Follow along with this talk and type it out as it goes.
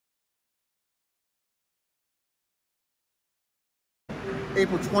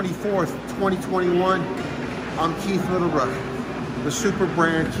April 24th, 2021. I'm Keith Middlebrook, the super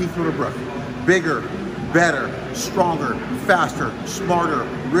brand Keith Middlebrook. Bigger, better, stronger, faster, smarter,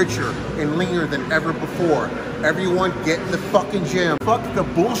 richer, and leaner than ever before. Everyone get in the fucking gym. Fuck the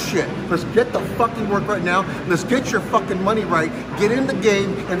bullshit. Let's get the fucking work right now. Let's get your fucking money right. Get in the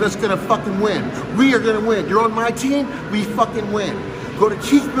game and let's gonna fucking win. We are gonna win. You're on my team, we fucking win. Go to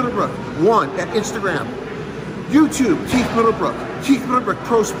Keith Middlebrook 1 at Instagram. YouTube, Keith Middlebrook. Keith Middlebrook,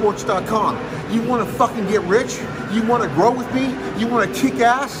 ProSports.com. You wanna fucking get rich? You wanna grow with me? You wanna kick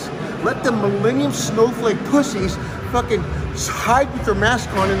ass? Let the millennium snowflake pussies fucking hide with their mask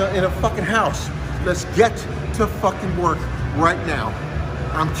on in a fucking house. Let's get to fucking work right now.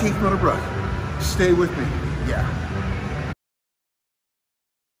 I'm Keith Middlebrook. Stay with me. Yeah.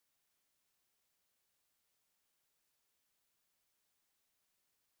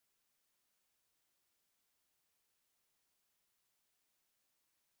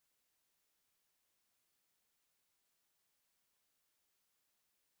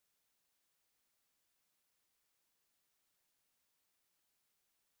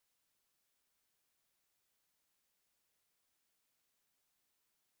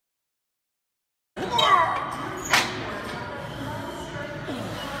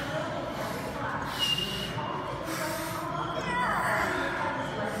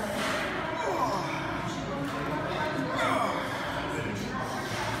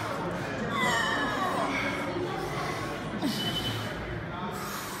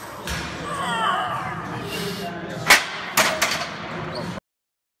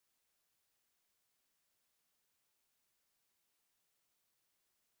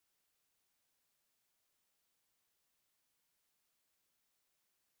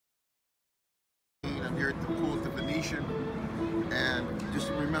 I'm here at the pool at the Venetian, and just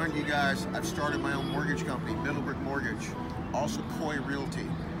to remind you guys, I've started my own mortgage company, Middlebrook Mortgage, also Koi Realty,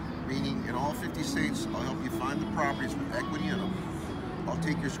 meaning in all 50 states, I'll help you find the properties with equity in them. I'll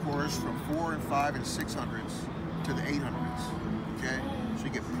take your scores from 4 and 5 and 600s to the 800s, okay? So you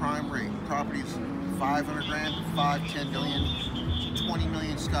get prime rate, properties 500 grand, 5, 10 million, 20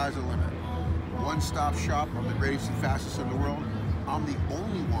 million, sky's the limit. One-stop shop, I'm the greatest and fastest in the world. I'm the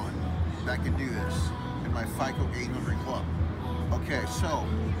only one that can do this in my FICO 800 club. Okay, so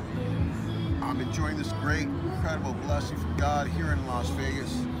I'm enjoying this great, incredible blessing from God here in Las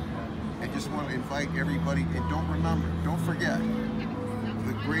Vegas, and just want to invite everybody, and don't forget,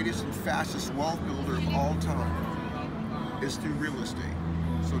 the greatest and fastest wealth builder of all time is through real estate.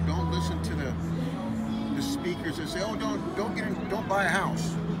 So don't listen to the speakers that say, oh, don't buy a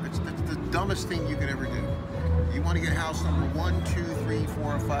house. That's the dumbest thing you could ever do. You want to get house number 1, 2, 3,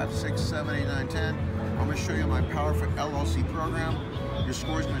 4, 5, 6, 7, 8, 9, 10. I'm going to show you my powerful LLC program. Your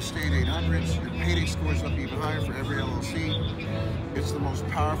score is going to stay at 800s. Your payday score is up even higher for every LLC. It's the most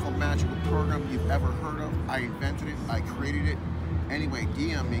powerful, magical program you've ever heard of. I invented it. I created it. Anyway,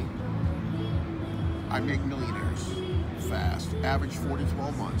 DM me. I make millionaires fast. Average 4 to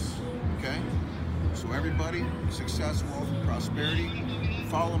 12 months. Okay? So everybody, success, wealth, and prosperity.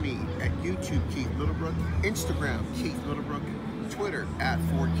 Follow me at YouTube, Keith Middlebrook, Instagram, Keith Middlebrook, Twitter at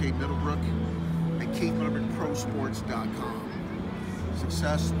 4K Middlebrook, and Keith Middlebrook, ProSports.com.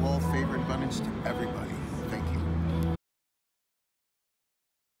 Success, wealth, favor, and abundance to everybody. Thank you.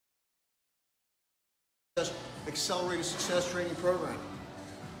 Accelerated Success Training Program.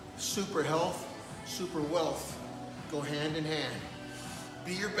 Super health, super wealth go hand in hand.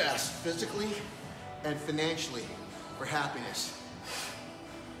 Be your best physically and financially for happiness.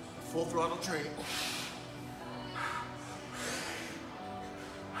 Full throttle training.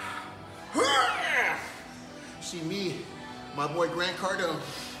 See me, my boy Grant Cardone,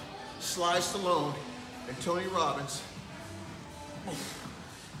 Sly Stallone, and Tony Robbins.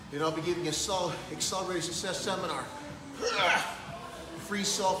 And I'll be giving a Accelerated Success Seminar. Free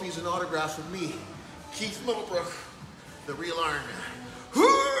selfies and autographs with me, Keith Middlebrook, the real Iron Man.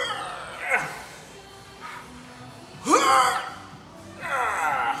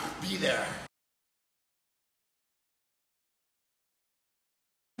 Be there.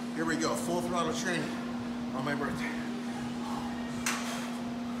 Here we go, full throttle training on my birthday.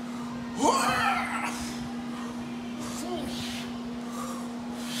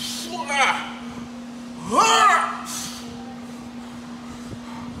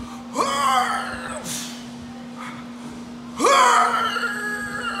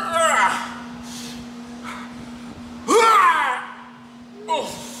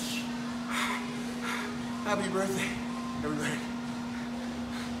 Happy birthday.